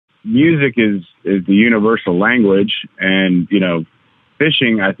music is the universal language, and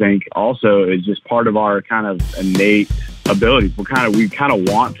fishing, I think, also is just part of our kind of innate abilities. We kind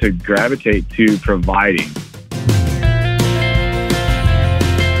of want to gravitate to providing.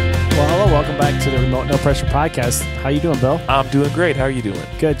 Well, hello, welcome back to the Remote No Pressure Podcast. How you doing, Bill? I'm doing great. How are you doing?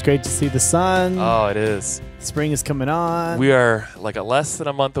 Good. It's great to see the sun. Oh, it is. Spring is coming on. We are like less than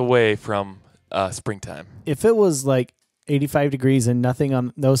a month away from springtime. If it was like 85 degrees and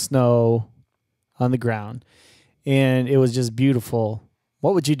no snow on the ground, and it was just beautiful,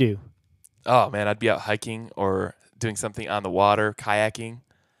 what would you do? Oh, man, I'd be out hiking or doing something on the water, kayaking.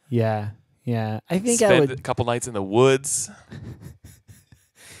 Yeah. I think Spend I would a couple nights in the woods.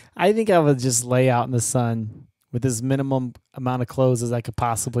 I think I would just lay out in the sun with as minimum amount of clothes as I could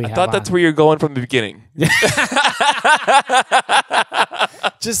possibly have. I thought that's where you're going from the beginning.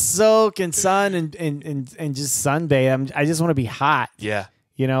 Just soak in sun and just sunbathe. I just want to be hot. Yeah.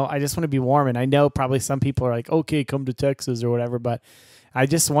 I just want to be warm. And I know probably some people are like, okay, come to Texas or whatever, but I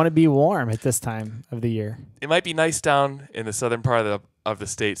just want to be warm at this time of the year. It might be nice down in the southern part of the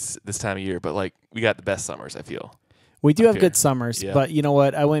states this time of year, but like we got the best summers, I feel. We do have good summers, yeah. But you know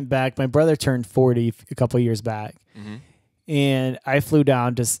what? I went back. My brother turned 40 a couple of years back, and I flew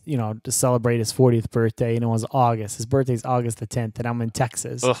down to celebrate his 40th birthday, and it was August. His birthday's August the 10th, and I'm in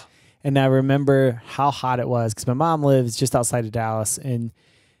Texas. Ugh. And I remember how hot it was because my mom lives just outside of Dallas, and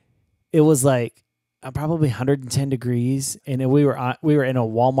it was like probably 110 degrees, and we were in a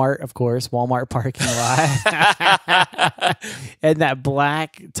Walmart, of course, Walmart parking lot, and that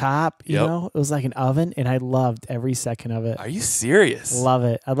black top, it was like an oven, and I loved every second of it. Are you serious? Love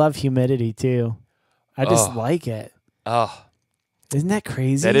it. I love humidity too. I just like it. Oh, isn't that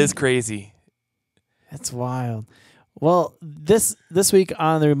crazy? that is crazy. That's wild. Well, this week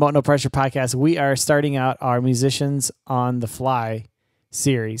on the Remote No Pressure Podcast, we are starting out our Musicians on the Fly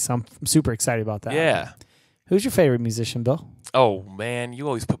series. So I'm super excited about that. Yeah. Who's your favorite musician, Bill? Oh, man, you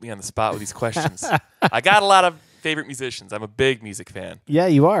always put me on the spot with these questions. I got a lot of favorite musicians. I'm a big music fan. Yeah,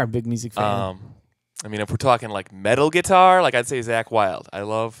 you are a big music fan. I mean, if we're talking like metal guitar, like I'd say Zakk Wylde. I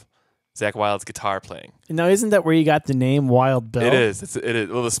love Zakk Wylde's guitar playing. Now, isn't that where you got the name Wild Bill? It is. It is.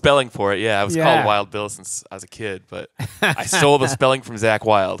 Well, the spelling for it, I was called Wild Bill since I was a kid, but I stole the spelling from Zakk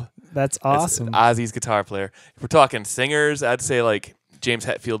Wylde. That's awesome. It's Ozzy's guitar player. If we're talking singers, I'd say like James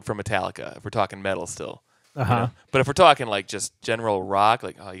Hetfield from Metallica, if we're talking metal still. But if we're talking like just general rock,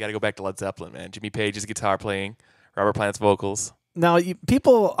 like, you got to go back to Led Zeppelin, man. Jimmy Page's guitar playing, Robert Plant's vocals. Now,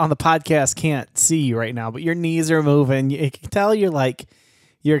 people on the podcast can't see you right now, but your knees are moving. You can tell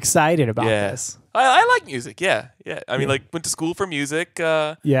you're excited about this. I like music, yeah. I mean, like, went to school for music.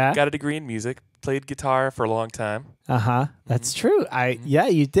 Got a degree in music. Played guitar for a long time. That's true.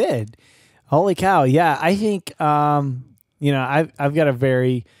 You did. Holy cow. Yeah, I think I've got a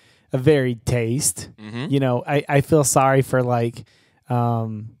very varied taste. I feel sorry for like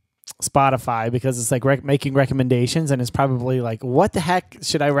Spotify because it's like making recommendations, and it's probably like, what the heck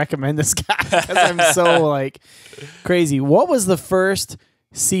should I recommend this guy? Because I'm so like crazy. What was the first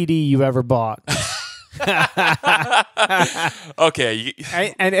CD you ever bought? Okay.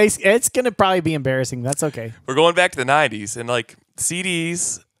 And it's going to probably be embarrassing. That's okay. We're going back to the 90s, and like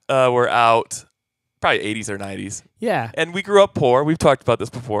CDs were out probably 80s or 90s. Yeah. And we grew up poor. We've talked about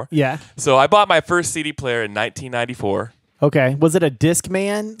this before. Yeah. So I bought my first CD player in 1994. Okay. Was it a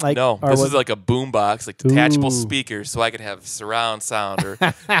Discman? No, this was like a boombox, like detachable speakers, so I could have surround sound or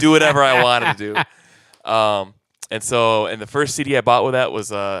do whatever I wanted to do. And the first CD I bought with that was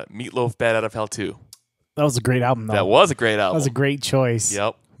Meatloaf Bad Out of Hell 2. That was a great album, though. That was a great album. That was a great choice.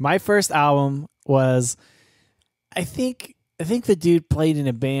 Yep. My first album was, I think the dude played in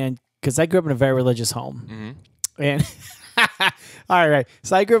a band because I grew up in a very religious home. And all right.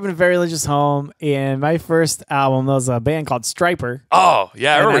 So I grew up in a very religious home, and my first album was a band called Stryper. Oh,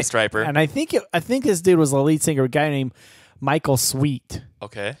 yeah, I remember Stryper. And I think this dude was the lead singer, a guy named Michael Sweet.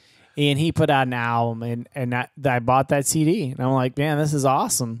 Okay. And he put out an album, and I bought that CD. And I'm like, man, this is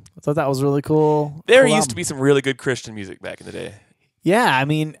awesome. I thought that was really cool. There used to be some really good Christian music back in the day. Yeah, I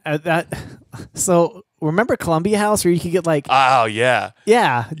mean, so remember Columbia House where you could get like... Oh, yeah.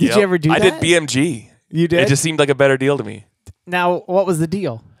 Yeah. Did you ever do that? I did BMG. You did? It just seemed like a better deal to me. Now, what was the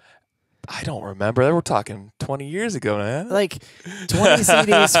deal? I don't remember. We're talking 20 years ago, man. Like 20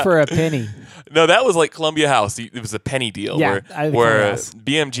 CDs for a penny. No, that was like Columbia House. It was a penny deal where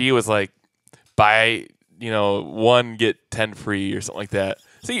BMG was like buy, one get 10 free or something like that.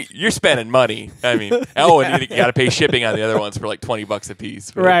 See, you're spending money. I mean, and you got to pay shipping on the other ones for like $20 a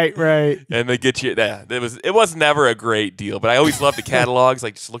piece. Right. And they get you that. It was never a great deal, but I always loved the catalogs,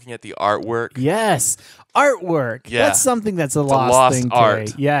 like just looking at the artwork. Yes. Artwork. Yeah. That's something that's a lost thing art.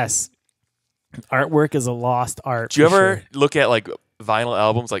 today. Yes. Artwork is a lost art. Do you ever look at like vinyl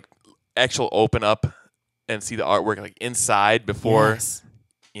albums, like actual open up and see the artwork like inside before,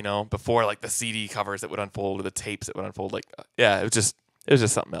 before like the CD covers that would unfold or the tapes that would unfold? Like, it was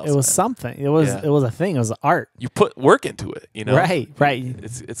just something else. It was something. It was a thing. It was art. You put work into it, Right.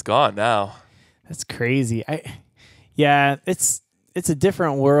 It's gone now. That's crazy. It's a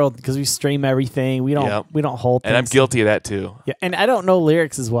different world because we stream everything. We don't hold things. And I'm guilty of that too. Yeah, and I don't know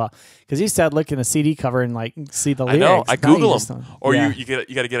lyrics as well because you said look in a CD cover and like see the lyrics. I know. I Google them, or yeah. you got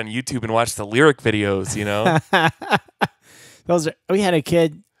to get on YouTube and watch the lyric videos. We had a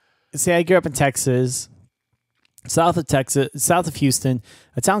kid. See, I grew up in Texas, south of Houston,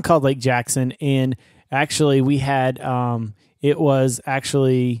 a town called Lake Jackson, and actually we had it was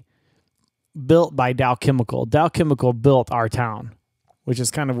actually built by Dow Chemical. Dow Chemical built our town, which is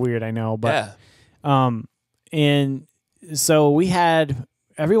kind of weird, I know, but and so we had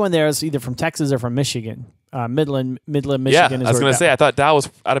everyone there was either from Texas or from Michigan. Midland, Michigan. Yeah, I was going to say, I thought Dow was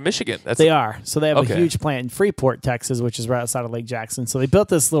out of Michigan. They are. So they have a huge plant in Freeport, Texas, which is right outside of Lake Jackson. So they built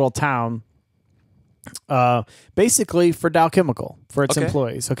this little town basically for Dow Chemical, for its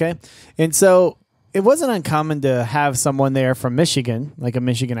employees, okay? And so it wasn't uncommon to have someone there from Michigan, like a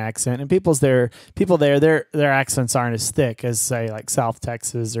Michigan accent, and people there, their accents aren't as thick as, say, like South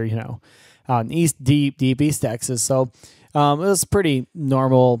Texas or, deep East Texas. So it was pretty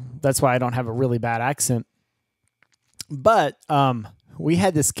normal. That's why I don't have a really bad accent. But we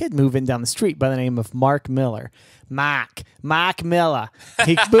had this kid move in down the street by the name of Mark Miller. Mark Miller.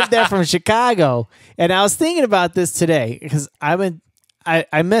 He moved there from Chicago. And I was thinking about this today because I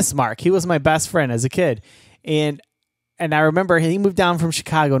miss Mark. He was my best friend as a kid. And I remember he moved down from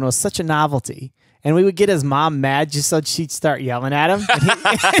Chicago and it was such a novelty. And we would get his mom mad just so she'd start yelling at him. And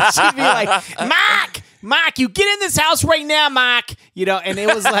she'd be like, Mark, you get in this house right now, Mark. And it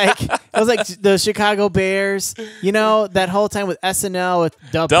was like the Chicago Bears, that whole time with SNL with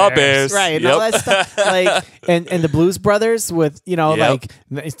the Bears. Right. And all that stuff. Like and the Blues Brothers with, like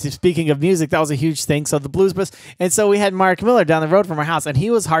speaking of music, that was a huge thing. So the Blues Brothers. And so we had Mark Miller down the road from our house and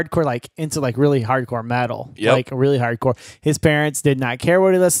he was hardcore, like into like really hardcore metal. Yep. Like really hardcore. His parents did not care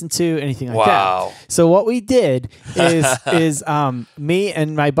what he listened to, anything like that. Wow. So what we did is me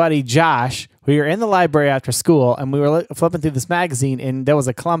and my buddy Josh, we were in the library after school and we were flipping through this magazine and there was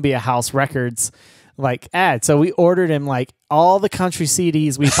a Columbia House Records like ad. So we ordered him like all the country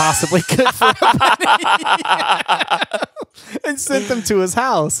CDs we possibly could for and sent them to his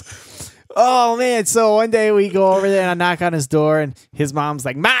house. Oh man. So one day we go over there and I knock on his door and his mom's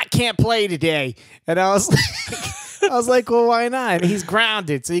like, Matt can't play today. And I was like, well, why not? And he's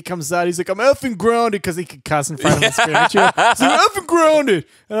grounded. So he comes out. He's like, I'm effing grounded because he could cuss in front of the screen. He's like, effing grounded.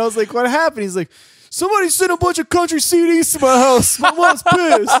 And I was like, what happened? He's like, somebody sent a bunch of country CDs to my house. My mom's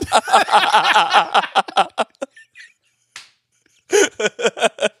pissed.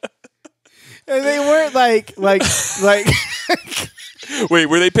 And they weren't like. Wait,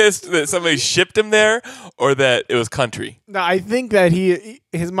 were they pissed that somebody shipped him there or that it was country? No, I think that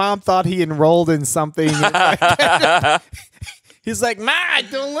his mom thought he enrolled in something. He's like, Ma,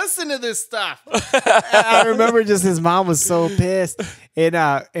 don't listen to this stuff. I remember just his mom was so pissed.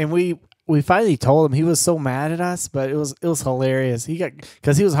 And we finally told him. He was so mad at us, but it was hilarious.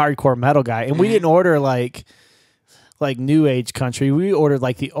 Because he was a hardcore metal guy. And we didn't order like new age country. We ordered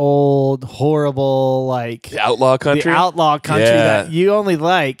like the old horrible the outlaw country. That you only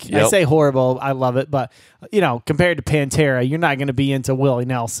like. Yep. I say horrible. I love it, but compared to Pantera, you're not going to be into Willie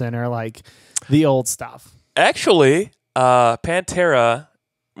Nelson or like the old stuff. Actually, Pantera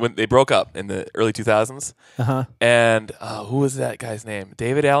when they broke up in the early 2000s, and who was that guy's name?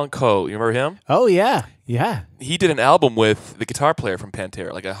 David Allan Coe. You remember him? Oh yeah. He did an album with the guitar player from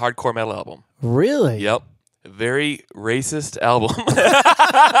Pantera, like a hardcore metal album. Really? Yep. A very racist album.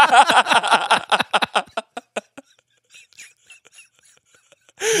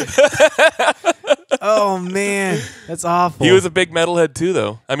 Oh man, that's awful. He was a big metalhead too,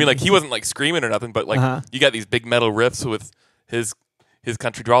 though. I mean, like he wasn't like screaming or nothing, but like you got these big metal riffs with his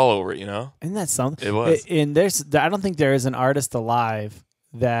country drawl over it, And that's something. It was. And I don't think there is an artist alive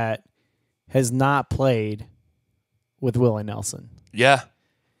that has not played with Willie Nelson. Yeah.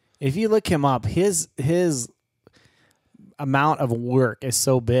 If you look him up, his amount of work is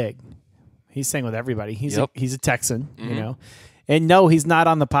so big. He sang with everybody. He's a Texan, And no, he's not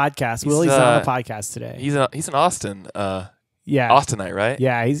on the podcast. Willie's not on the podcast today. He's an Austin. Austinite, right?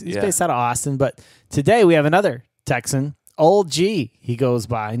 Yeah, he's based out of Austin. But today we have another Texan, Old G. He goes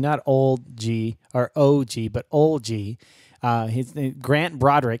by not Old G or OG, but Old G. His name Grant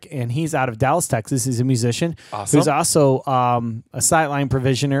Braudrick, and he's out of Dallas, Texas. He's a musician Awesome. who's also a Sightline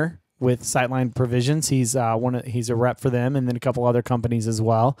provisioner with Sightline Provisions. He's he's a rep for them, and then a couple other companies as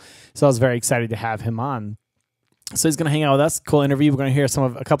well. So I was very excited to have him on. So he's going to hang out with us. Cool interview. We're going to hear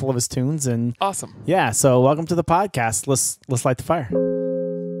a couple of his tunes, and awesome. Yeah. So welcome to the podcast. Let's light the fire.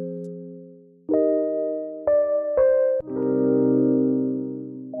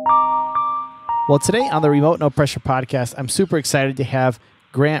 Well, today on the Remote No Pressure podcast, I'm super excited to have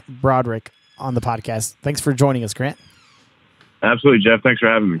Grant Braudrick on the podcast. Thanks for joining us, Grant. Absolutely, Jeff. Thanks for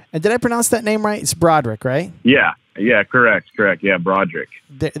having me. And did I pronounce that name right? It's Braudrick, right? Yeah, correct. Yeah, Braudrick.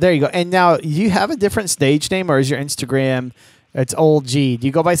 There you go. And now, do you have a different stage name, or is your Instagram, it's Old G? Do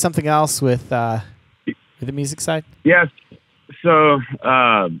you go by something else with the music side? Yes. So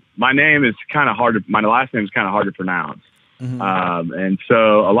my name is kind of hard my last name is kind of hard to pronounce. Mm-hmm. And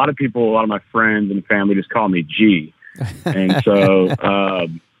so a lot of my friends and family just call me G. And so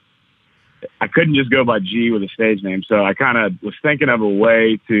I couldn't just go by G with a stage name. So I kind of was thinking of a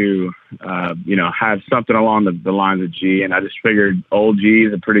way to, have something along the lines of G. And I just figured Old G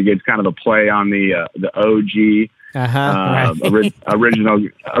is a pretty good, it's kind of a play on the OG, right.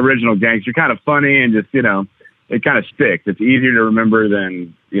 original gangster, kind of funny and just, it kind of sticks. It's easier to remember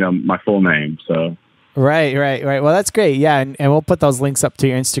than, my full name. So. Right. Well, that's great. Yeah. And we'll put those links up to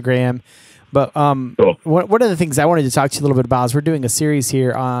your Instagram. But cool. One of the things I wanted to talk to you a little bit about is we're doing a series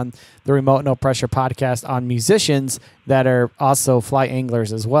here on the Remote No Pressure podcast on musicians that are also fly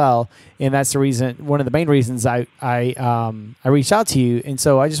anglers as well. And that's the reason, one of the main reasons I reached out to you. And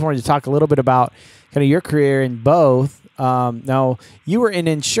so I just wanted to talk a little bit about kind of your career in both. Now, you were in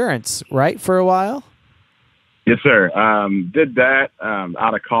insurance, right, for a while? Yes, sir. Did that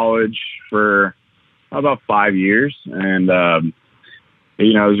out of college for about 5 years. And,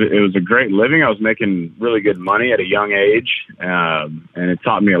 it was a great living. I was making really good money at a young age. And it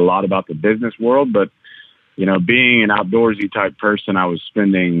taught me a lot about the business world. But, being an outdoorsy type person, I was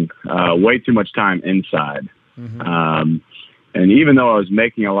spending way too much time inside. Mm-hmm. And even though I was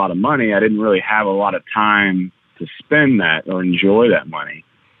making a lot of money, I didn't really have a lot of time to spend that or enjoy that money.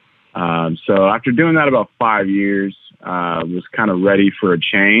 So after doing that about 5 years, was kind of ready for a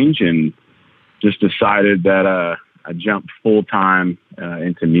change and just decided that I jumped full time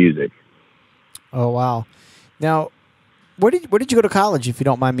into music. Oh wow! Now, where did you go to college, if you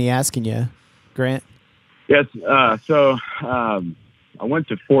don't mind me asking you, Grant? Yes, so I went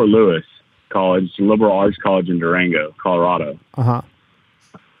to Fort Lewis College, liberal arts college in Durango, Colorado.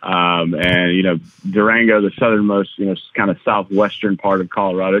 And Durango, the southernmost, kind of southwestern part of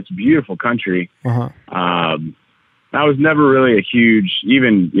Colorado. It's a beautiful country. I was never really a huge,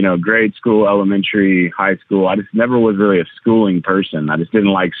 even, grade school, elementary, high school. I just never was really a schooling person. I just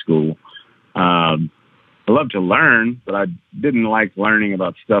didn't like school. I loved to learn, but I didn't like learning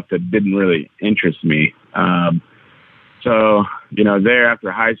about stuff that didn't really interest me. So, there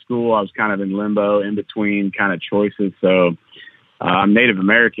after high school, I was kind of in limbo, in between kind of choices. So I'm Native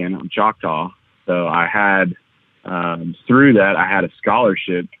American. I'm Choctaw. So I had, through that, I had a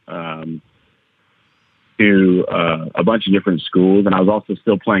scholarship to a bunch of different schools, and I was also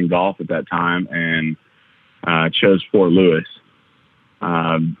still playing golf at that time, and chose Fort Lewis.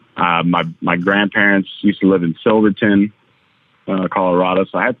 My grandparents used to live in Silverton, Colorado,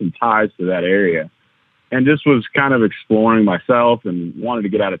 so I had some ties to that area, and just was kind of exploring myself and wanted to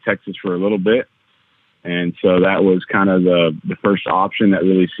get out of Texas for a little bit. And so that was kind of the first option that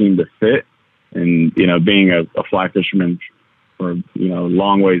really seemed to fit. And, being a fly fisherman for,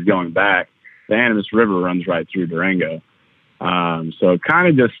 long ways going back, the Animas River runs right through Durango. So it kind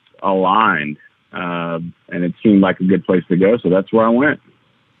of just aligned, and it seemed like a good place to go. So that's where I went.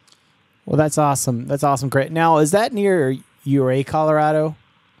 Well, that's awesome. That's awesome. Great. Now, is that near Ouray, Colorado?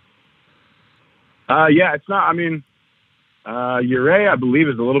 Yeah, it's not. I mean, Ouray, I believe,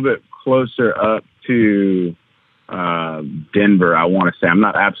 is a little bit closer up to Denver, I want to say. I'm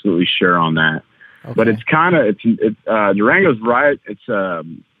not absolutely sure on that. Okay. But it's kind of, Durango's right. It's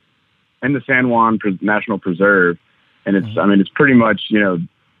in the San Juan National Preserve, and it's, it's pretty much,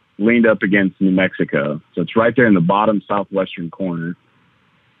 leaned up against New Mexico. So it's right there in the bottom southwestern corner.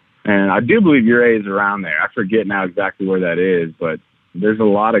 And I do believe Ouray is around there. I forget now exactly where that is, but there's a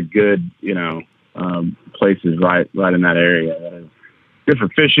lot of good, places right in that area that are good for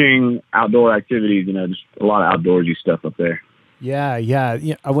fishing, outdoor activities, just a lot of outdoorsy stuff up there. Yeah.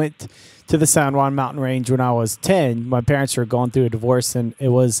 I went to the San Juan Mountain Range when I was 10. My parents were going through a divorce, and it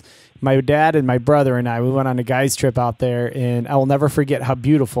was my dad and my brother and I. We went on a guys trip out there, and I will never forget how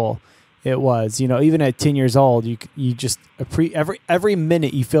beautiful it was. Even at 10 years old, you just every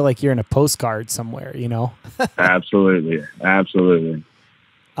minute you feel like you're in a postcard somewhere. Absolutely.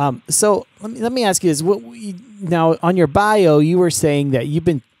 So let me ask you this: now on your bio, you were saying that you've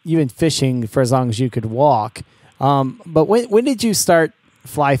been fishing for as long as you could walk. But when did you start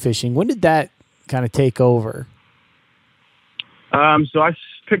fly fishing? When did that kind of take over? So I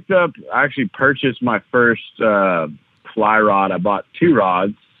actually purchased my first fly rod. I bought 2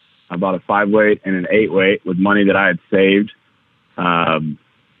 rods. I bought a 5-weight and an 8-weight with money that I had saved. I'll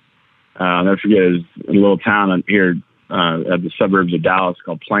never forget, it was a little town here at the suburbs of Dallas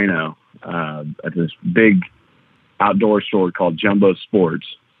called Plano, at this big outdoor store called Jumbo Sports.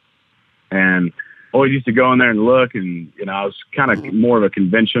 And always used to go in there and look, and I was kind of more of a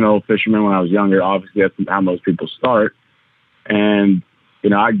conventional fisherman when I was younger. Obviously, that's how most people start. And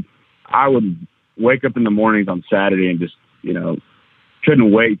I would wake up in the mornings on Saturday and just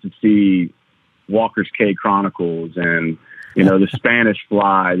couldn't wait to see Walker's Cay Chronicles and the Spanish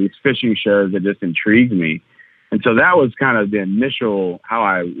Fly, these fishing shows that just intrigued me. And so that was kind of the initial how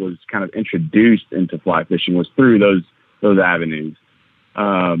I was kind of introduced into fly fishing, was through those avenues.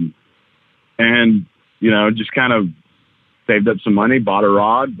 And, just kind of saved up some money, bought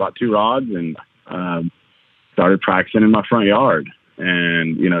 2 rods, and started practicing in my front yard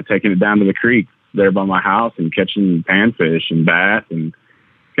and, taking it down to the creek there by my house and catching panfish and bass and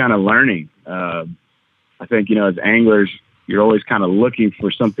kind of learning. I think, as anglers, you're always kind of looking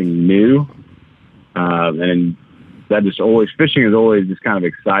for something new. And that fishing has always just kind of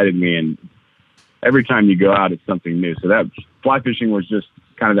excited me. And every time you go out, it's something new. So that fly fishing was just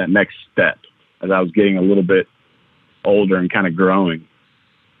kind of that next step as I was getting a little bit older and kind of growing.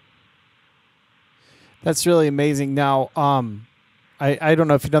 That's really amazing. Now, I don't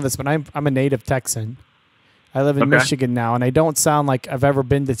know if you know this, but I'm a native Texan. I live in Michigan now, and I don't sound like I've ever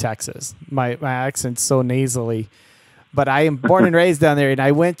been to Texas. My accent's so nasally. But I am born and raised down there, and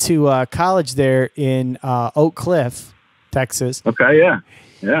I went to college there in Oak Cliff, Texas. Okay,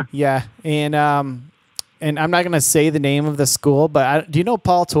 yeah. Yeah, and I'm not going to say the name of the school, but do you know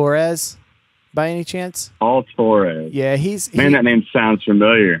Paul Torres by any chance? Paul Torres. Yeah, that name sounds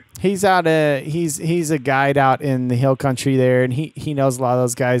familiar. He's he's a guide out in the hill country there, and he knows a lot of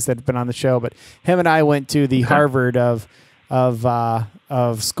those guys that have been on the show. But him and I went to the Harvard of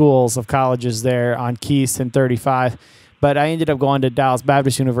schools, of colleges there on Keystone 35. But I ended up going to Dallas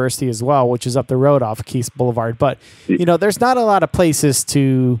Baptist University as well, which is up the road off of Keystone Boulevard. But there's not a lot of places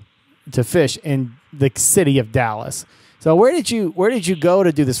to fish in the city of Dallas. So where did you go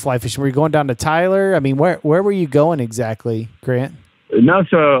to do this fly fishing? Were you going down to Tyler? I mean, where were you going exactly, Grant? No,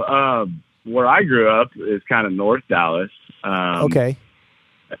 so where I grew up is kind of North Dallas. Okay.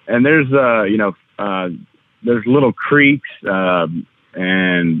 And there's there's little creeks and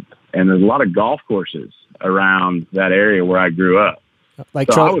there's a lot of golf courses around that area where I grew up. Like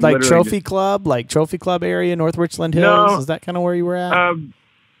Trophy Club area, North Richland Hills. No, is that kind of where you were at?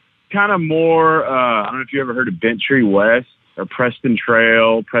 Kind of more. I don't know if you ever heard of Bent Tree West or Preston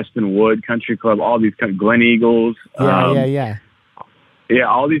Trail, Preston Wood Country Club. All these kind of Glen Eagles. Yeah.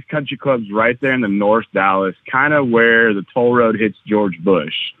 All these country clubs right there in the North Dallas, kind of where the toll road hits George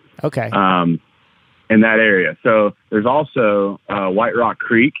Bush. Okay. In that area. So there's also White Rock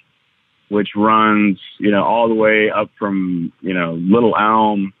Creek, which runs, all the way up from, Little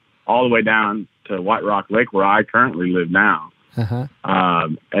Elm all the way down to White Rock Lake, where I currently live now. Uh-huh.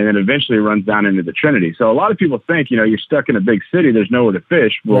 And then eventually runs down into the Trinity. So a lot of people think, you're stuck in a big city, there's nowhere to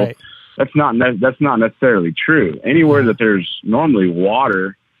fish. Well, right. That's not necessarily true. Anywhere that there's normally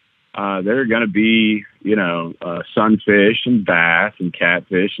water, there are going to be, sunfish and bass and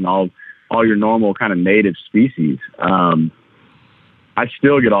catfish and all your normal kind of native species. I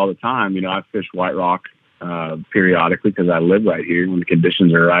still get all the time. I fish White Rock periodically because I live right here when the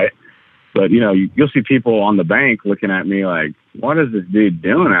conditions are right. But, you'll see people on the bank looking at me like, what is this dude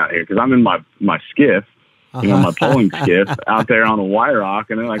doing out here? Because I'm in my skiff, my polling skiff out there on a White Rock.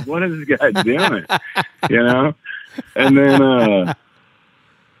 And they're like, what is this guy doing?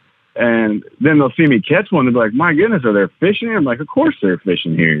 And then they'll see me catch one. They'll be like, my goodness, are they fishing here? I'm like, of course they're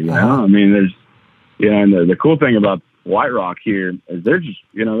fishing here. I mean, there's, and the cool thing about White Rock here is there's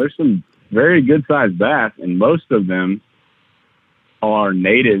some very good sized bass, and most of them are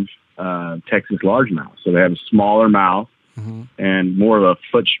native Texas largemouth. So they have a smaller mouth and more of a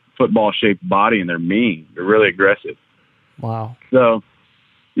football shaped body, and they're mean. They're really aggressive. Wow. So,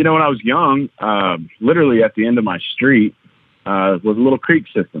 when I was young, literally at the end of my street was a little creek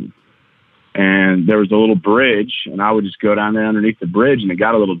system. And there was a little bridge, and I would just go down there underneath the bridge, and it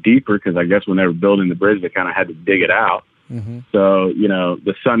got a little deeper because I guess when they were building the bridge, they kind of had to dig it out. Mm-hmm. So,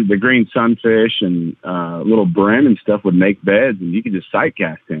 the green sunfish and little brim and stuff would make beds, and you could just sight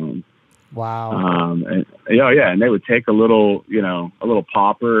cast to them. Wow. And they would take a little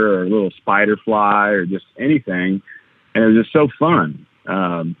popper or a little spider fly or just anything, and it was just so fun.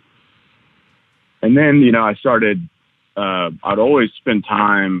 And then, I started, I'd always spend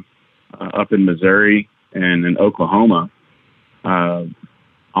time up in Missouri and in Oklahoma.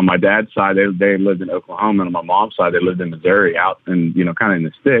 On my dad's side, they lived in Oklahoma, and on my mom's side, they lived in Missouri, out in, kind of in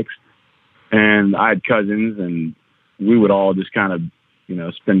the sticks. And I had cousins, and we would all just kind of,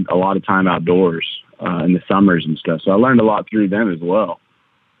 spend a lot of time outdoors in the summers and stuff. So I learned a lot through them as well.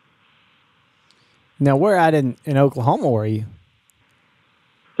 Now, where at in Oklahoma were you?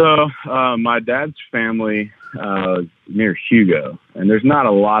 So my dad's family near Hugo, and there's not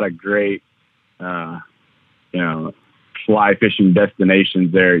a lot of great, fly fishing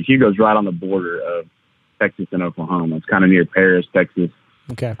destinations there. Hugo's right on the border of Texas and Oklahoma. It's kind of near Paris, Texas.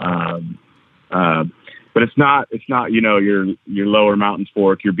 Okay. But it's not, your lower Mountains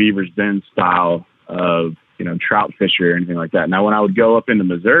Fork, your Beaver's Bend style of, trout fishery or anything like that. Now, when I would go up into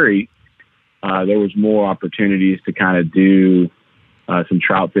Missouri, there was more opportunities to kind of do some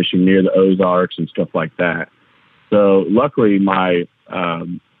trout fishing near the Ozarks and stuff like that. So luckily my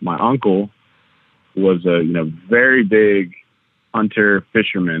uncle was a, very big hunter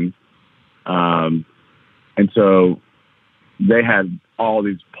fisherman. And so they had all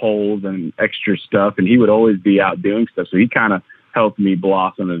these poles and extra stuff, and he would always be out doing stuff. So he kind of helped me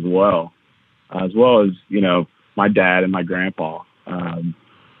blossom as well as, my dad and my grandpa.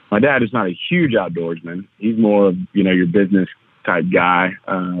 My dad is not a huge outdoorsman. He's more of, your business type guy.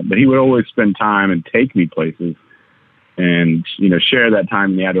 But he would always spend time and take me places and, share that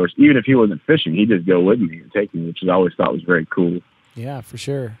time in the outdoors. Even if he wasn't fishing, he'd just go with me and take me, which I always thought was very cool. Yeah, for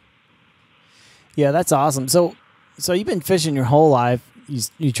sure. Yeah, that's awesome. So you've been fishing your whole life.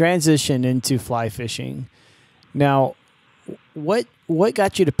 You transitioned into fly fishing. Now, what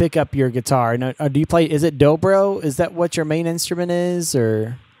got you to pick up your guitar? Now, do you play? Is it dobro? Is that what your main instrument is,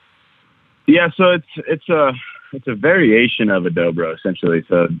 or? Yeah, so it's a variation of a dobro essentially.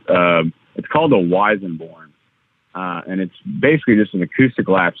 So it's called a Weisenborn, and it's basically just an acoustic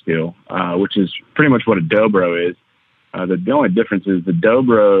lap steel, which is pretty much what a dobro is. The only difference is the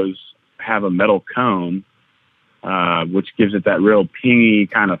dobros have a metal cone, which gives it that real pingy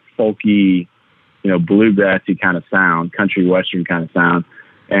kind of folky, bluegrassy kind of sound, country western kind of sound.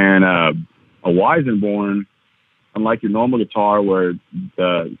 And a Weisenborn, unlike your normal guitar where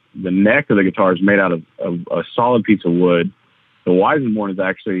the neck of the guitar is made out of a solid piece of wood, the Weisenborn is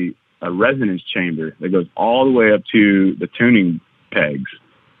actually a resonance chamber that goes all the way up to the tuning pegs.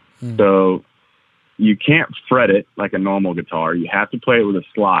 Mm. So you can't fret it like a normal guitar. You have to play it with a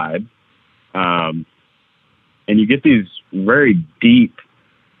slide. And you get these very deep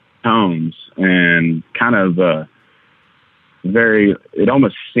tones and kind of it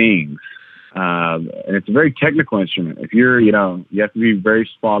almost sings. And it's a very technical instrument. If you're, you have to be very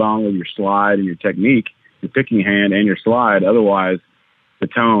spot on with your slide and your technique, your picking hand and your slide. Otherwise, the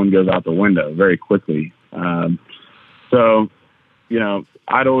tone goes out the window very quickly. So,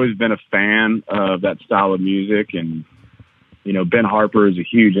 I'd always been a fan of that style of music, and Ben Harper is a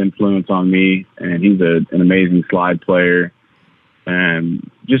huge influence on me, and he's an amazing slide player. And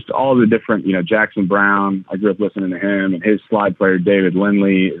just all the different, Jackson Brown, I grew up listening to him, and his slide player, David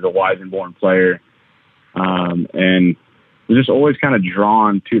Lindley, is a Weisenborn player. And was just always kind of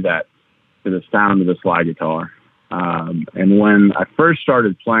drawn to the sound of the slide guitar. And when I first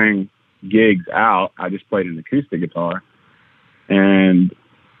started playing gigs out, I just played an acoustic guitar, and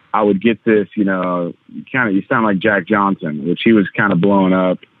I would get this, you sound like Jack Johnson, which he was kind of blowing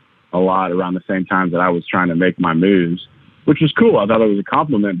up a lot around the same time that I was trying to make my moves, which was cool. I thought it was a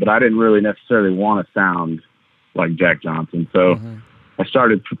compliment, but I didn't really necessarily want to sound like Jack Johnson. So I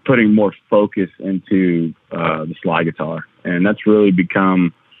started putting more focus into the slide guitar, and that's really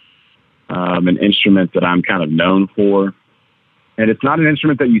become an instrument that I'm kind of known for. And it's not an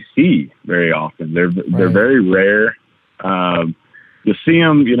instrument that you see very often. They're very rare. You'll see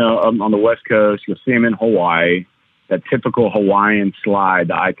them, on the West Coast. You'll see them in Hawaii. That typical Hawaiian slide,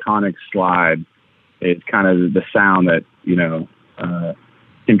 the iconic slide, is kind of the sound that,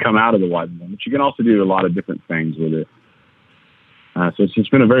 can come out of the Weisenborn. But you can also do a lot of different things with it. So it's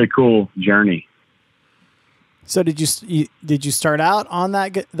been a very cool journey. So did you start out on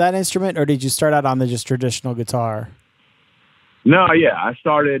that instrument, or did you start out on the just traditional guitar? No, yeah, I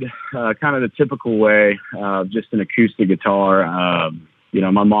started kind of the typical way, just an acoustic guitar.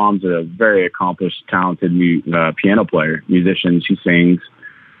 My mom's a very accomplished, talented piano player, musician. She sings.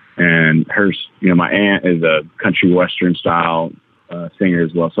 And her, my aunt is a country western style singer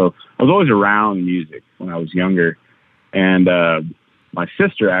as well. So I was always around music when I was younger. And my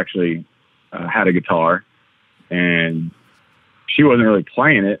sister actually had a guitar, and she wasn't really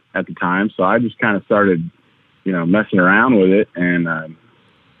playing it at the time. So I just kind of started, messing around with it, and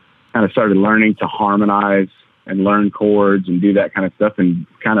kind of started learning to harmonize and learn chords and do that kind of stuff, and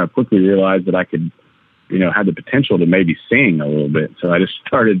kind of quickly realized that I could, had the potential to maybe sing a little bit. So I just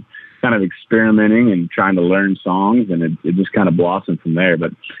started kind of experimenting and trying to learn songs, and it just kind of blossomed from there.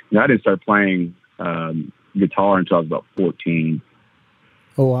 But I didn't start playing guitar until I was about 14.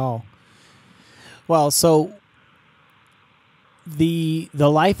 Oh, wow. Well, so the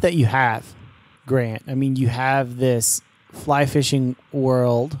life that you have, Grant, I mean, you have this fly fishing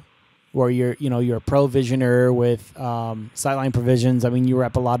world where you're a provisioner with Sightline Provisions. I mean, you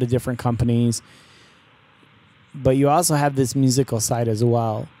rep a lot of different companies, but you also have this musical side as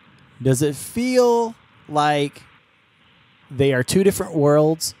well. Does it feel like they are two different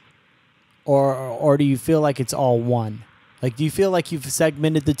worlds, or do you feel like it's all one? Like, do you feel like you've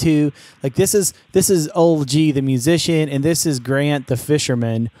segmented the two? Like, this is old G, the musician, and this is Grant, the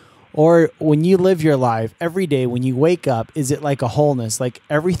fisherman. Or when you live your life every day, when you wake up, is it like a wholeness? Like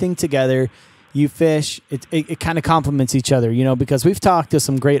everything together, you fish, it kind of complements each other, because we've talked to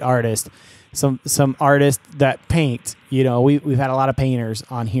some great artists, some artists that paint, we've had a lot of painters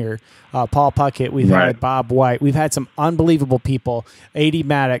on here. Paul Puckett, we've had Bob White, we've had some unbelievable people, A.D.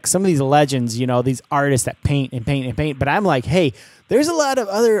 Maddox, some of these legends, these artists that paint and paint and paint. But I'm like, hey, there's a lot of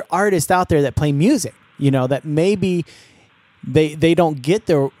other artists out there that play music, that maybe they don't get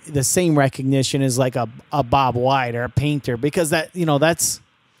the same recognition as like a Bob White or a painter, because that,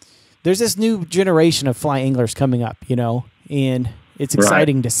 there's this new generation of fly anglers coming up, and it's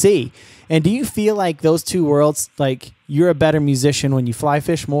exciting to see. And do you feel like those two worlds, like you're a better musician when you fly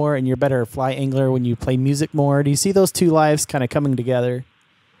fish more and you're a better fly angler when you play music more? Do you see those two lives kind of coming together?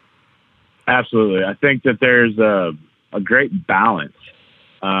 Absolutely. I think that there's a great balance.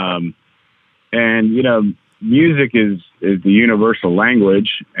 And, music is the universal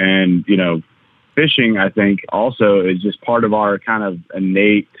language, and, fishing, I think, also is just part of our kind of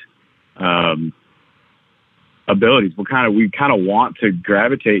innate abilities. We kind of want to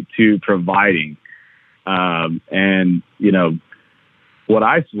gravitate to providing. And, what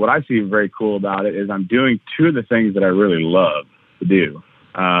I see very cool about it is I'm doing two of the things that I really love to do,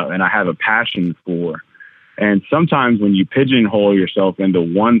 and I have a passion for. And sometimes when you pigeonhole yourself into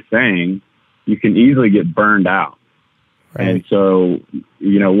one thing, you can easily get burned out. Right. And so,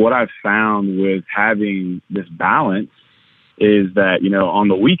 what I've found with having this balance is that, on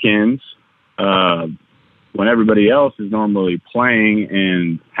the weekends, when everybody else is normally playing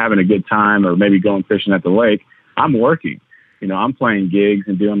and having a good time, or maybe going fishing at the lake, I'm working. I'm playing gigs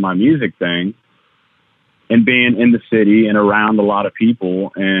and doing my music thing, and being in the city and around a lot of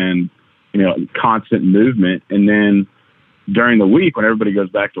people and, constant movement. And then during the week, when everybody goes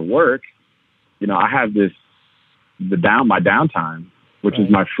back to work, I have my downtime, which is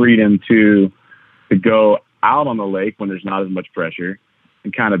my freedom to go out on the lake when there's not as much pressure,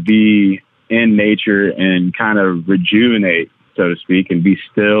 and kind of be in nature and kind of rejuvenate, so to speak, and be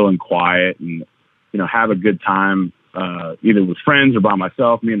still and quiet and, have a good time, either with friends or by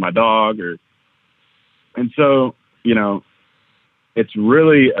myself, me and my dog. And so, it's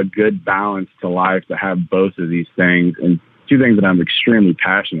really a good balance to life to have both of these things, and two things that I'm extremely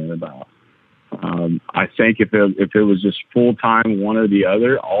passionate about. I think if it was just full time, one or the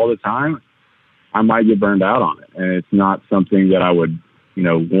other all the time, I might get burned out on it. And it's not something that I would,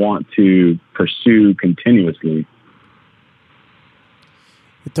 want to pursue continuously.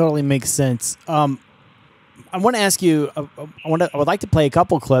 It totally makes sense. I want to ask you, I would like to play a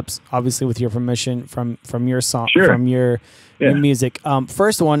couple clips, obviously with your permission, from your song, from your music.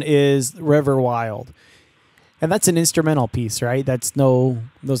 First one is River Wild. And that's an instrumental piece, right? There's no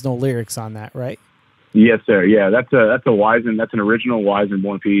lyrics on that, right? Yes, sir. Yeah, that's an original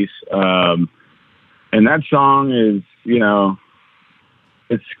Weisenborn piece. And that song is,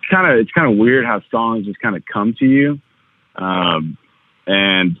 it's kind of weird how songs just kind of come to you.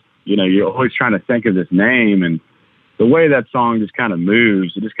 And, you're always trying to think of this name, and the way that song just kind of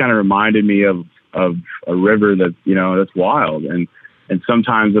moves, it just kind of reminded me of a river that, that's wild. And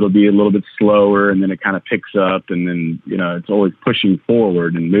sometimes it'll be a little bit slower, and then it kind of picks up, and then, it's always pushing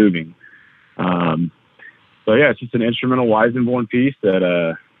forward and moving. So yeah, it's just an instrumental Weisenborn piece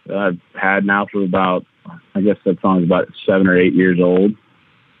that I've had now for about, I guess that song's about 7 or 8 years old.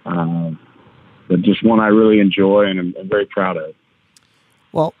 But just one I really enjoy and I'm very proud of.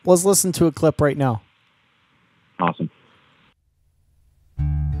 Well, let's listen to a clip right now. Awesome.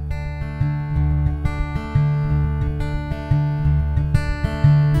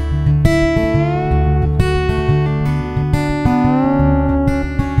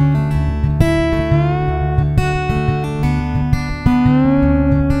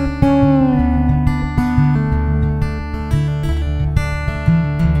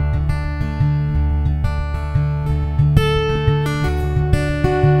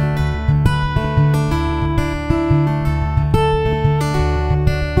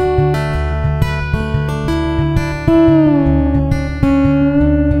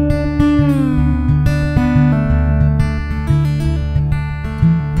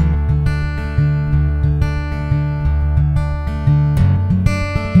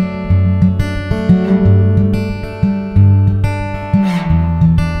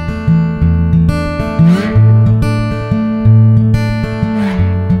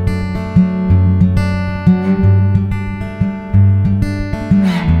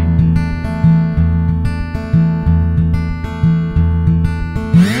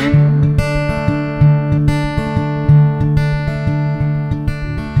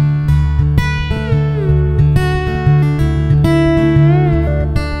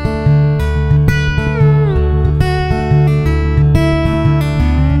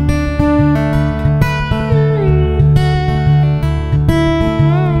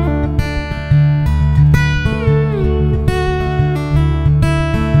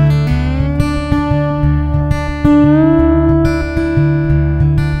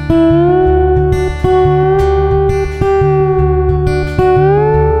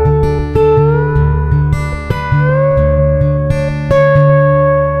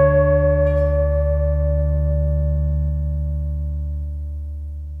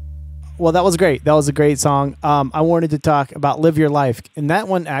 Well, that was great. That was a great song. I wanted to talk about "Live Your Life," and that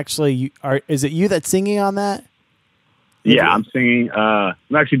one actually, is it you that's singing on that? Yeah, I'm singing. I'm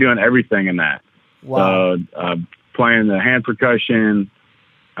actually doing everything in that. Wow. So, playing the hand percussion,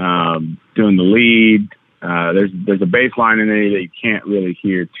 doing the lead. There's a bass line in there that you can't really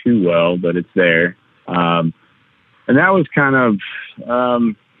hear too well, but it's there. And that was kind of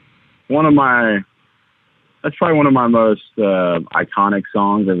that's probably one of my most iconic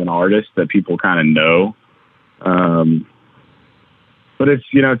songs as an artist that people kind of know. But it's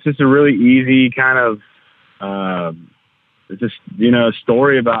just a really easy kind of, it's just, a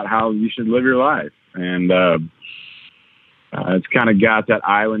story about how you should live your life. And it's kind of got that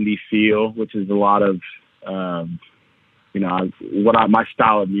islandy feel, which is a lot of, my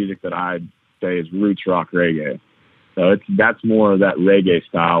style of music that I say is roots rock reggae. So that's more of that reggae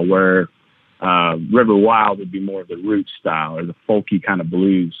style, where River Wild would be more of the roots style, or the folky kind of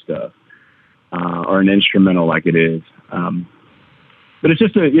blues stuff, or an instrumental like it is. But it's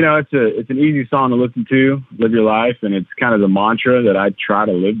just it's an easy song to listen to, Live Your Life, and it's kind of the mantra that I try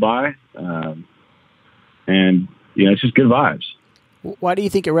to live by. And it's just good vibes. Why do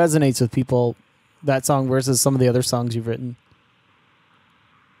you think it resonates with people, that song, versus some of the other songs you've written?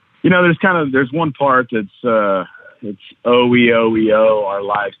 There's one part that's it's oh we owe our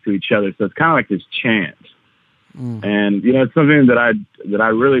lives to each other. So it's kind of like this chant. And it's something that I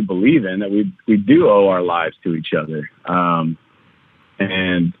really believe in, that we do owe our lives to each other.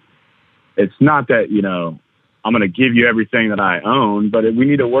 And it's not that I'm going to give you everything that I own, but we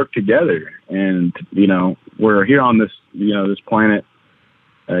need to work together. And we're here on this this planet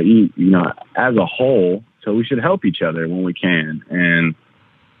as a whole, so we should help each other when we can, and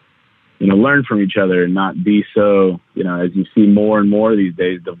learn from each other, and not be so as you see more and more these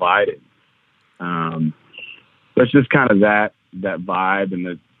days, divided. So it's just kind of that vibe,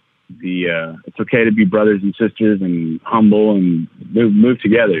 and the it's okay to be brothers and sisters and humble and move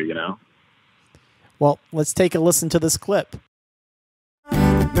together, Well, let's take a listen to this clip.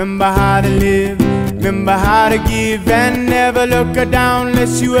 Remember how to live, remember how to give, and never look her down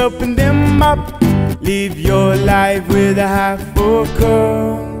unless you open them up. Live your life with a half full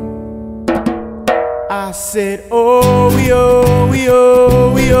cup. I said, oh, we owe, we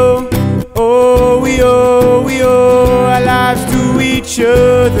owe, we owe, oh, we owe, we owe our lives to each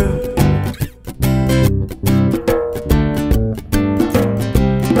other.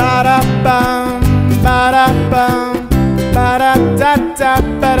 Ba-da-bum, ba-da-bum, ba-da-da-da,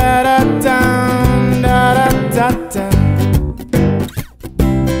 ba-da-da-dum, da-da-da-da.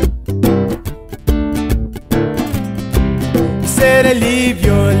 Said to live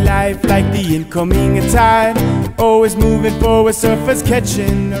your life like the incoming tide, always moving forward, surfers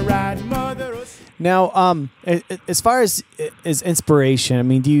catching a ride. Now, as far as inspiration, I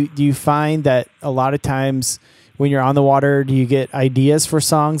mean, do you find that a lot of times when you're on the water, do you get ideas for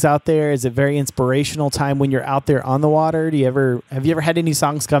songs out there? Is it very inspirational time when you're out there on the water? Have you ever had any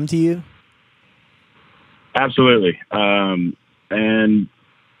songs come to you? Absolutely. And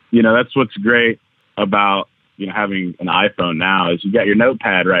that's what's great about having an iPhone now, is you got your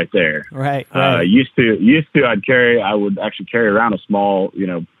notepad right there. Right. Used to I would actually carry around a small piece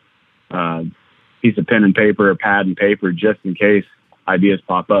of pen and paper, or pad and paper, just in case ideas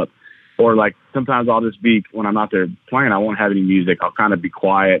pop up. Or like sometimes I'll just be, when I'm out there playing, I won't have any music. I'll kind of be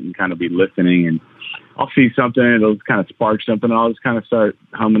quiet and kind of be listening, and I'll see something, it'll kind of spark something, and I'll just kind of start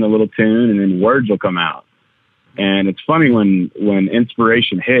humming a little tune, and then words will come out. And it's funny when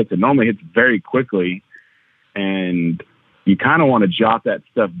inspiration hits, it normally hits very quickly, and you kind of want to jot that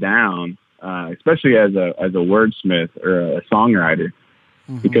stuff down, especially as a wordsmith or a songwriter,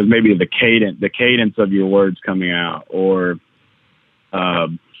 because maybe the cadence of your words coming out, or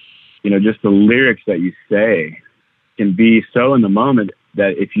just the lyrics that you say can be so in the moment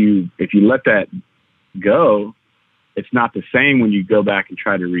that if you let that go, it's not the same when you go back and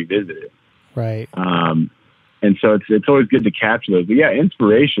try to revisit it. Right. And so it's always good to capture those. But yeah,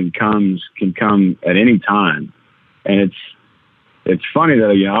 inspiration can come at any time. And it's funny that,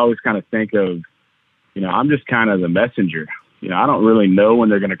 I always kind of think of, I'm just kind of the messenger. I don't really know when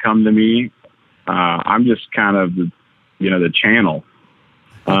they're going to come to me. I'm just kind of the channel.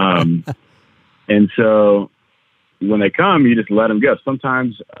 And so when they come, you just let them go.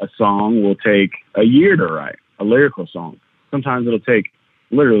 Sometimes a song will take a year to write, a lyrical song. Sometimes it'll take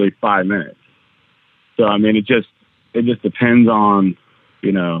literally 5 minutes. So, I mean, it just depends on,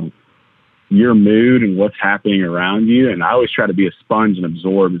 your mood and what's happening around you. And I always try to be a sponge and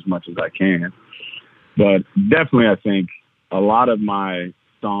absorb as much as I can. But definitely, I think a lot of my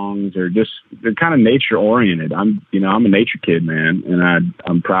songs are just, they're kind of nature oriented. I'm a nature kid, man, and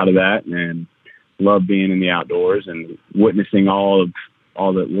I'm proud of that and love being in the outdoors and witnessing all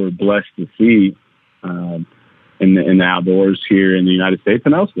that we're blessed to see in the outdoors here in the United States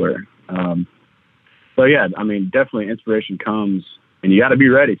and elsewhere. So yeah, I mean, definitely inspiration comes, and you got to be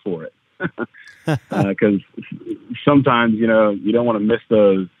ready for it, because sometimes you don't want to miss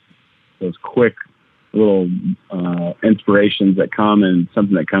those quick little inspirations that come, and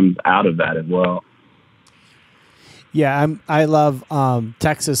something that comes out of that as well. Yeah, I love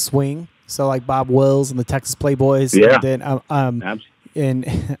Texas swing. So like Bob Wills and the Texas Playboys. Yeah. And then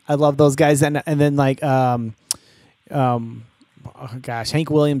and I love those guys. And then like Hank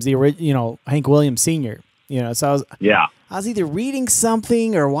Williams, Hank Williams Sr. So I was either reading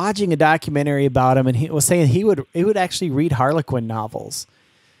something or watching a documentary about him, and he was saying he would actually read Harlequin novels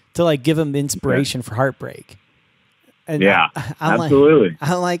to like give him inspiration for heartbreak. And absolutely.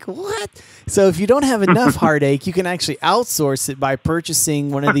 I'm like, what? So if you don't have enough heartache, you can actually outsource it by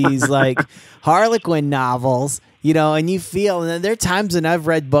purchasing one of these like Harlequin novels, and you feel, and there are times when I've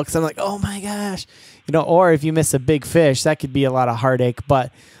read books, I'm like, oh my gosh, or if you miss a big fish, that could be a lot of heartache.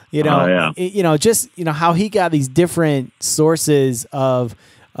 But, how he got these different sources of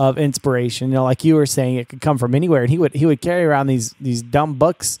inspiration, like you were saying, it could come from anywhere. And he would carry around these dumb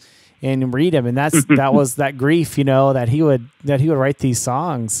books and read them, and that was that grief, that he would write these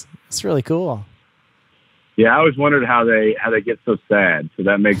songs. It's really cool. Yeah, I always wondered how they get so sad. So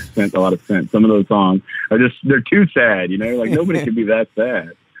that makes a lot of sense. Some of those songs are they're too sad. Like nobody could be that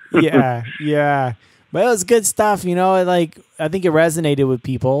sad. yeah. But it was good stuff. Like I think it resonated with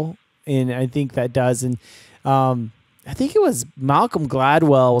people, and I think that does. And I think it was Malcolm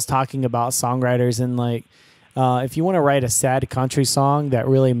Gladwell was talking about songwriters, and like, if you want to write a sad country song that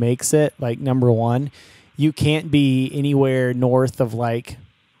really makes it like number one, you can't be anywhere north of like,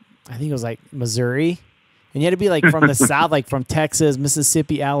 I think it was like Missouri, and you had to be like from the South, like from Texas,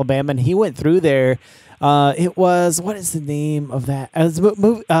 Mississippi, Alabama. And he went through there. It was, what is the name of that?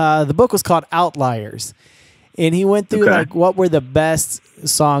 The book was called Outliers, and he went through like what were the best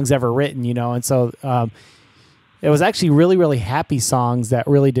songs ever written, and so it was actually really, really happy songs that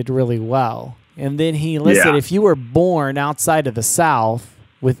really did really well. And then he listed if you were born outside of the South,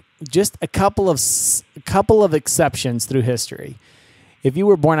 with just a couple of exceptions through history. If you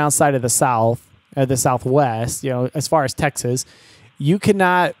were born outside of the South, the Southwest, as far as Texas, you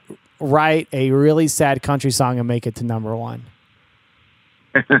cannot write a really sad country song and make it to number one.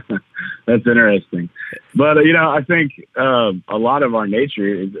 That's interesting. But, I think a lot of our nature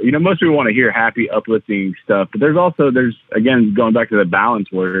is, most people want to hear happy, uplifting stuff. But there's again, going back to the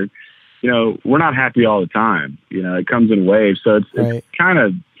balance word, we're not happy all the time. It comes in waves. So it's kind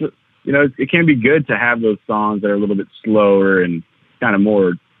of, it can be good to have those songs that are a little bit slower and kind of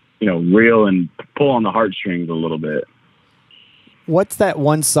more, real and pull on the heartstrings a little bit. What's that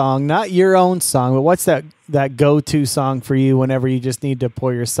one song, not your own song, but what's that go-to song for you whenever you just need to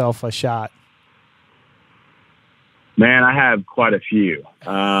pour yourself a shot? Man, I have quite a few.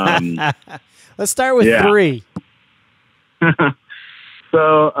 Let's start with 3.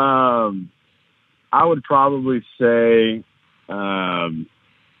 So I would probably say,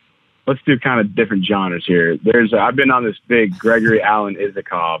 let's do kind of different genres here. I've been on this big Gregory Alan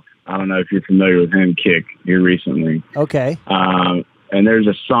Isakov. I don't know if you're familiar with him, kick here recently. Okay. And there's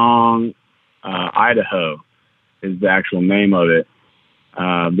a song, Idaho is the actual name of it.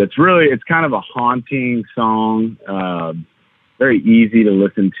 It's kind of a haunting song, very easy to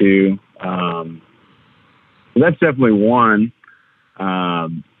listen to. So that's definitely one.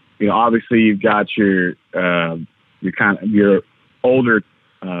 Obviously you've got your older,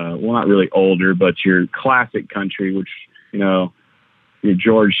 well, not really older, but your classic country, which, your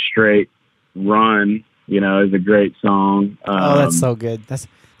George Strait, Run, is a great song. Oh, that's so good.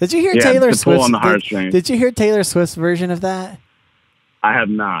 Did you hear Taylor Swift's? Did you hear Taylor Swift's version of that? I have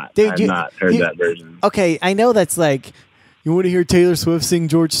not. I have not heard that version. Okay, I know that's like, you want to hear Taylor Swift sing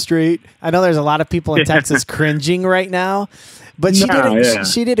George Strait? I know there's a lot of people in Texas cringing right now, but she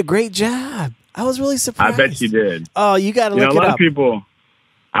did a great job. I was really surprised. I bet she did. Oh, you got to look it up. A lot of people,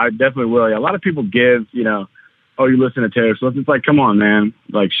 I definitely will. A lot of people give, oh, you listen to Taylor Swift. It's like, come on, man.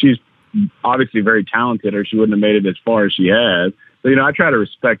 Like, she's obviously very talented, or she wouldn't have made it as far as she has. So, I try to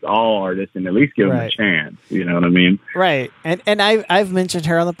respect all artists and at least give them a chance. You know what I mean? Right. And I've mentioned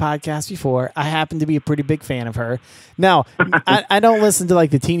her on the podcast before. I happen to be a pretty big fan of her. Now, I don't listen to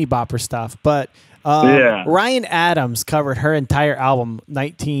like the teeny bopper stuff, but Ryan Adams covered her entire album,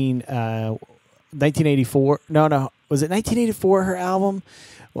 1984. No, was it 1984, her album?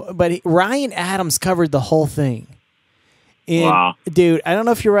 But Ryan Adams covered the whole thing. And, wow. Dude, I don't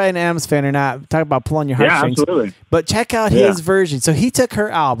know if you're Ryan Adams fan or not. Talk about pulling your heartstrings. Yeah, absolutely. But check out his version. So he took her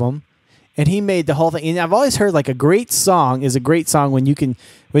album and he made the whole thing. And I've always heard like a great song is a great song when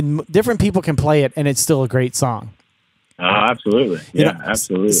different people can play it and it's still a great song. Absolutely. Yeah,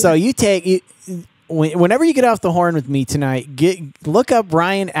 absolutely. So whenever you get off the horn with me tonight, look up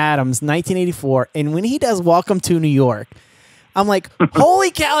Ryan Adams, 1984. And when he does Welcome to New York, I'm like, holy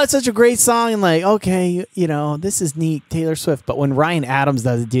cow, that's such a great song. And like, okay, this is neat, Taylor Swift. But when Ryan Adams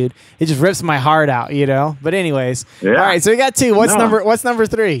does it, dude, it just rips my heart out, But anyways, all right, so we got two. What's number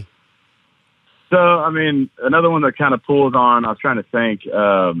three? So, I mean, another one that kind of pulls on, I was trying to think,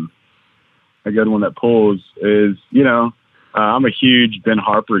 a good one that pulls is, I'm a huge Ben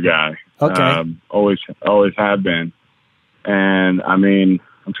Harper guy. Okay. Always have been. And I mean,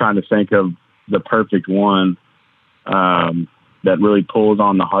 I'm trying to think of the perfect one, that really pulls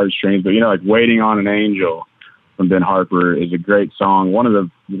on the heartstrings, but like Waiting on an Angel from Ben Harper is a great song. One of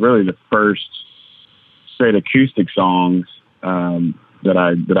the first straight acoustic songs, that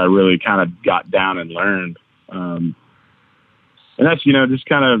I really kind of got down and learned. And that's, just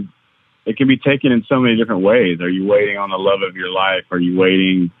kind of, it can be taken in so many different ways. Are you waiting on the love of your life? Are you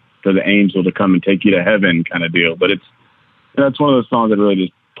waiting for the angel to come and take you to heaven kind of deal? But it's one of those songs that really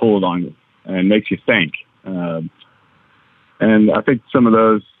just pulls on you and makes you think. And I think some of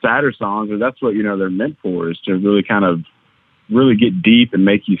those sadder songs, that's what, they're meant for, is to really kind of really get deep and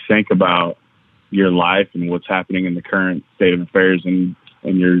make you think about your life and what's happening in the current state of affairs in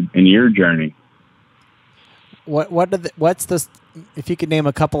your journey. What's this? If you could name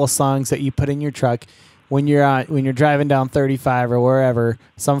a couple of songs that you put in your truck when you're driving down 35 or wherever,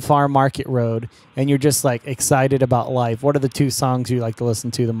 some farm market road, and you're just like excited about life, what are the two songs you like to listen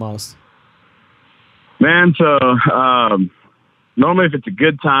to the most? Man, so normally if it's a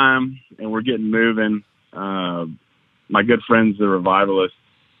good time and we're getting moving, my good friends, the Revivalists,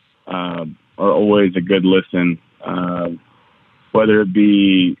 are always a good listen. Whether it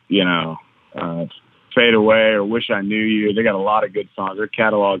be, Fade Away or Wish I Knew You, they got a lot of good songs. Their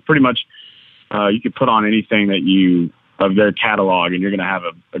catalog, pretty much, you could put on anything of their catalog and you're going to have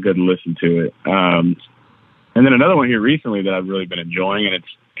a good listen to it. And then another one here recently that I've really been enjoying, and it's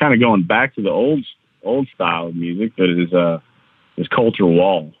kind of going back to the old style of music, but it is Coulter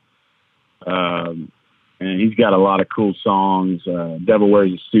Wall. And he's got a lot of cool songs. Devil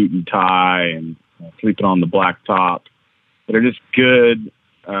Wears a Suit and Tie and Sleeping on the Blacktop. That are just good.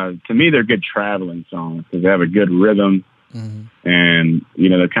 To me, they're good traveling songs because they have a good rhythm. Mm-hmm. And,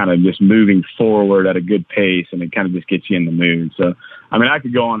 they're kind of just moving forward at a good pace, and it kind of just gets you in the mood. So, I mean, I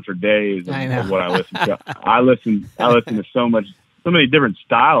could go on for days of what I listen to. I listen to so many different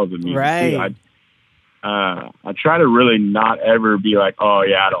styles of music. Right. I try to really not ever be like, oh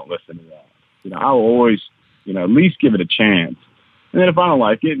yeah, I don't listen to that. I'll always, at least give it a chance. And then if I don't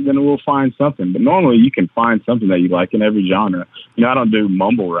like it, then we'll find something. But normally you can find something that you like in every genre. I don't do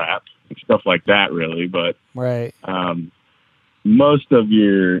mumble rap and stuff like that really, but right. Most of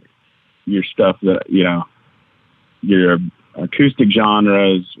your stuff that, your acoustic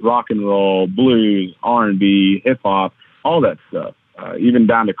genres, rock and roll, blues, R&B, hip hop, all that stuff, even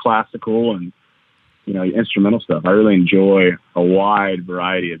down to classical and, instrumental stuff. I really enjoy a wide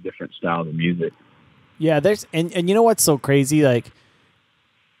variety of different styles of music. Yeah, and you know what's so crazy? Like,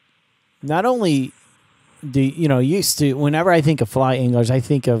 not only used to, whenever I think of Fly Anglers, I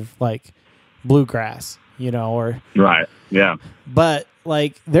think of like bluegrass, or right, yeah. But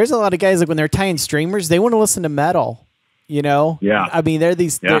like, there's a lot of guys like when they're tying streamers, they want to listen to metal. Yeah. I mean, they're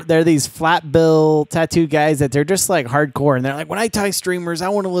these flat bill tattoo guys that they're just like hardcore, and they're like, when I tie streamers, I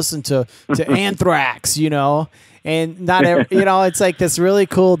want to listen to Anthrax, and not every, it's like this really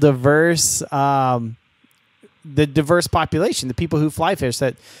cool, diverse, the diverse population, the people who fly fish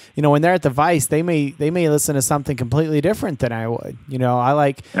that, when they're at the Vice, they may listen to something completely different than I would. I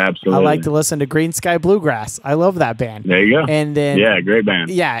like to listen to Green Sky Bluegrass. I love that band. There you go. And then, yeah, great band.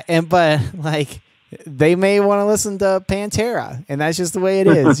 Yeah. but like, they may want to listen to Pantera, and that's just the way it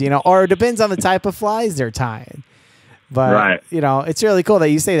is, or it depends on the type of flies they're tying. But, right. It's really cool that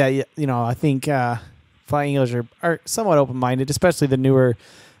you say that. I think Flying Eagles are somewhat open-minded, especially the newer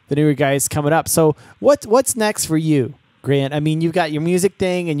guys coming up. So what's next for you, Grant? I mean, you've got your music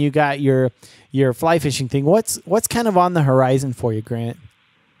thing and you got your fly fishing thing. What's kind of on the horizon for you, Grant?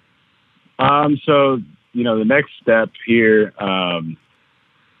 So, the next step here,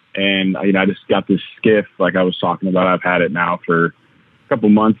 and, I just got this skiff like I was talking about. I've had it now for a couple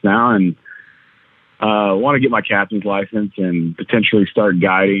months now, and want to get my captain's license and potentially start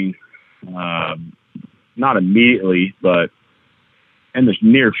guiding, not immediately, but in the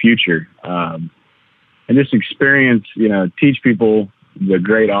near future. And just experience, teach people the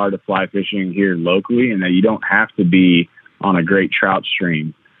great art of fly fishing here locally, and that you don't have to be on a great trout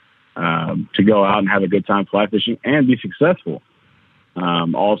stream to go out and have a good time fly fishing and be successful.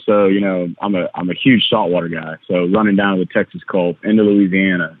 Also, I'm a huge saltwater guy, so running down to the Texas Gulf, into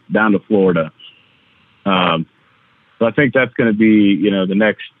Louisiana, down to Florida. So I think that's going to be, the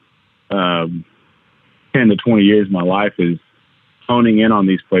next 10 to 20 years of my life is honing in on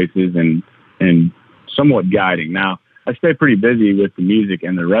these places and somewhat guiding. Now, I stay pretty busy with the music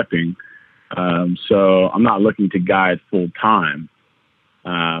and the repping, so I'm not looking to guide full time.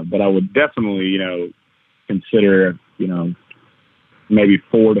 But I would definitely, consider, maybe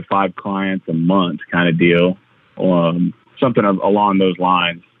 4 to 5 clients a month kind of deal, something along those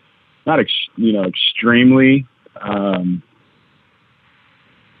lines. Not, extremely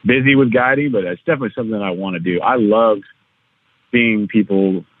busy with guiding, but it's definitely something that I want to do. I love seeing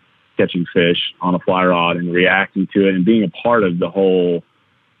people catching fish on a fly rod and reacting to it and being a part of the whole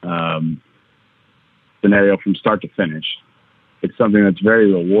scenario from start to finish. It's something that's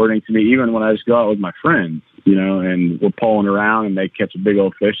very rewarding to me, even when I just go out with my friends, and we're pulling around and they catch a big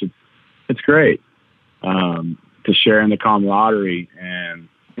old fish. It's great to share in the camaraderie. And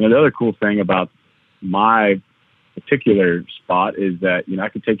the other cool thing about my particular spot is that, I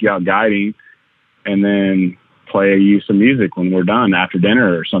could take you out guiding and then play you some music when we're done after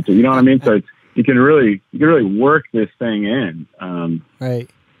dinner or something. You know what I mean? So you can really work this thing in. Right.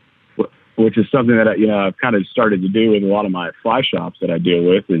 Which is something that, I've kind of started to do with a lot of my fly shops that I deal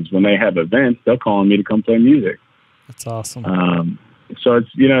with, is when they have events, they'll call on me to come play music. That's awesome. So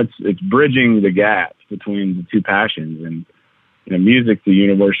it's bridging the gap between the two passions, and, music's the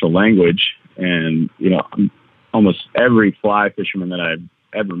universal language. And, almost every fly fisherman that I've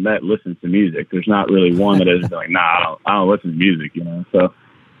ever met listens to music. There's not really one that is like, nah, I don't listen to music, So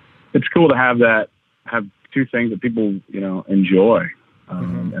it's cool to have two things that people, enjoy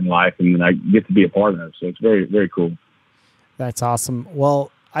in life, and I get to be a part of it. So it's very, very cool. That's awesome.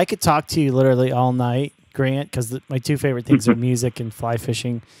 Well, I could talk to you literally all night, Grant, because my two favorite things are music and fly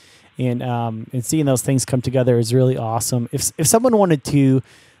fishing, and seeing those things come together is really awesome. If someone wanted to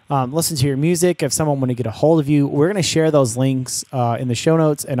listen to your music, if someone wanted to get a hold of you, we're going to share those links in the show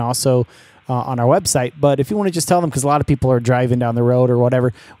notes and also on our website. But if you want to just tell them, because a lot of people are driving down the road or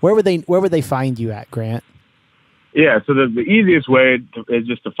whatever, where would they find you at, Grant? Yeah, so the easiest way is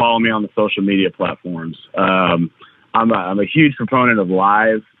just to follow me on the social media platforms. I'm a huge proponent of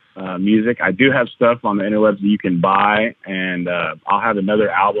live music. I do have stuff on the interwebs that you can buy, and I'll have another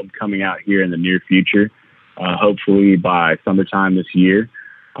album coming out here in the near future, hopefully by summertime this year,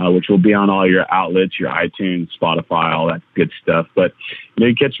 which will be on all your outlets, your iTunes, Spotify, all that good stuff. But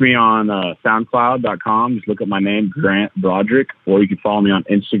you can catch me on SoundCloud.com. Just look up my name, Grant Braudrick, or you can follow me on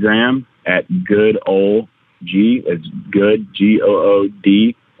Instagram at goodoldg. It's good,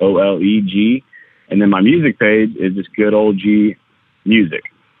 GOODOLEG. And then my music page is just Good Old G Music.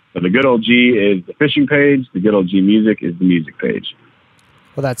 So the Good Old G is the fishing page. The Good Old G Music is the music page.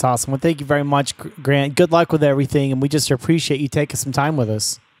 Well, that's awesome. Well, thank you very much, Grant. Good luck with everything, and we just appreciate you taking some time with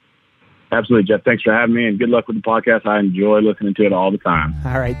us. Absolutely, Jeff. Thanks for having me, and good luck with the podcast. I enjoy listening to it all the time.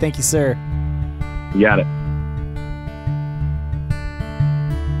 All right. Thank you, sir. You got it.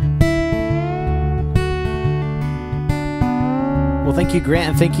 Well, thank you,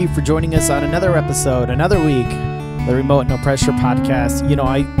 Grant, and thank you for joining us on another episode, another week, the Remote No Pressure Podcast.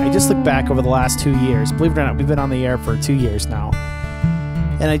 I just look back over the last 2 years. Believe it or not, we've been on the air for 2 years now,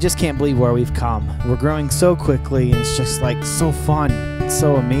 and I just can't believe where we've come. We're growing so quickly, and it's just so fun. It's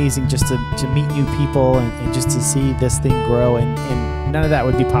so amazing just to meet new people and just to see this thing grow, and none of that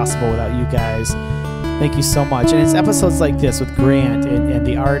would be possible without you guys. Thank you so much. And it's episodes like this with Grant and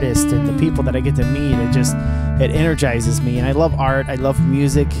the artist and the people that I get to meet. It energizes me. And I love art. I love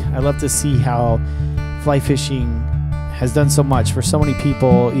music. I love to see how fly fishing has done so much for so many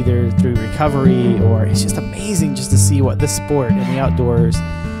people, either through recovery, or it's just amazing just to see what this sport and the outdoors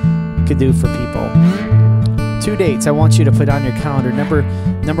could do for people. 2 dates I want you to put on your calendar. Number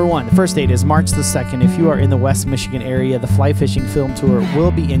one, the first date is March the 2nd. If you are in the West Michigan area, the Fly Fishing Film Tour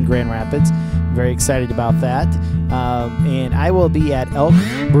will be in Grand Rapids. I'm very excited about that. And I will be at Elk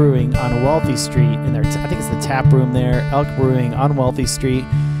Brewing on Wealthy Street. I think it's the tap room there, Elk Brewing on Wealthy Street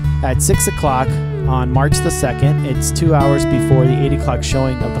at 6 o'clock on March the 2nd. It's 2 hours before the 8 o'clock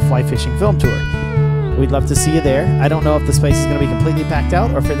showing of the Fly Fishing Film Tour. We'd love to see you there. I don't know if the space is going to be completely packed out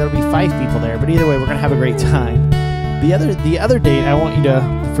or if there'll be 5 people there, but either way, we're going to have a great time. The other date, I want you to,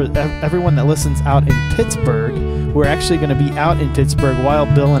 for everyone that listens out in Pittsburgh, we're actually going to be out in Pittsburgh,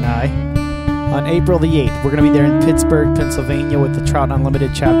 Wild Bill and I, on April the 8th. We're going to be there in Pittsburgh, Pennsylvania with the Trout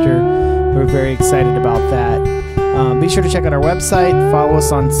Unlimited chapter. We're very excited about that. Be sure to check out our website, follow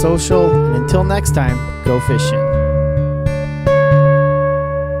us on social, and until next time, go fishing.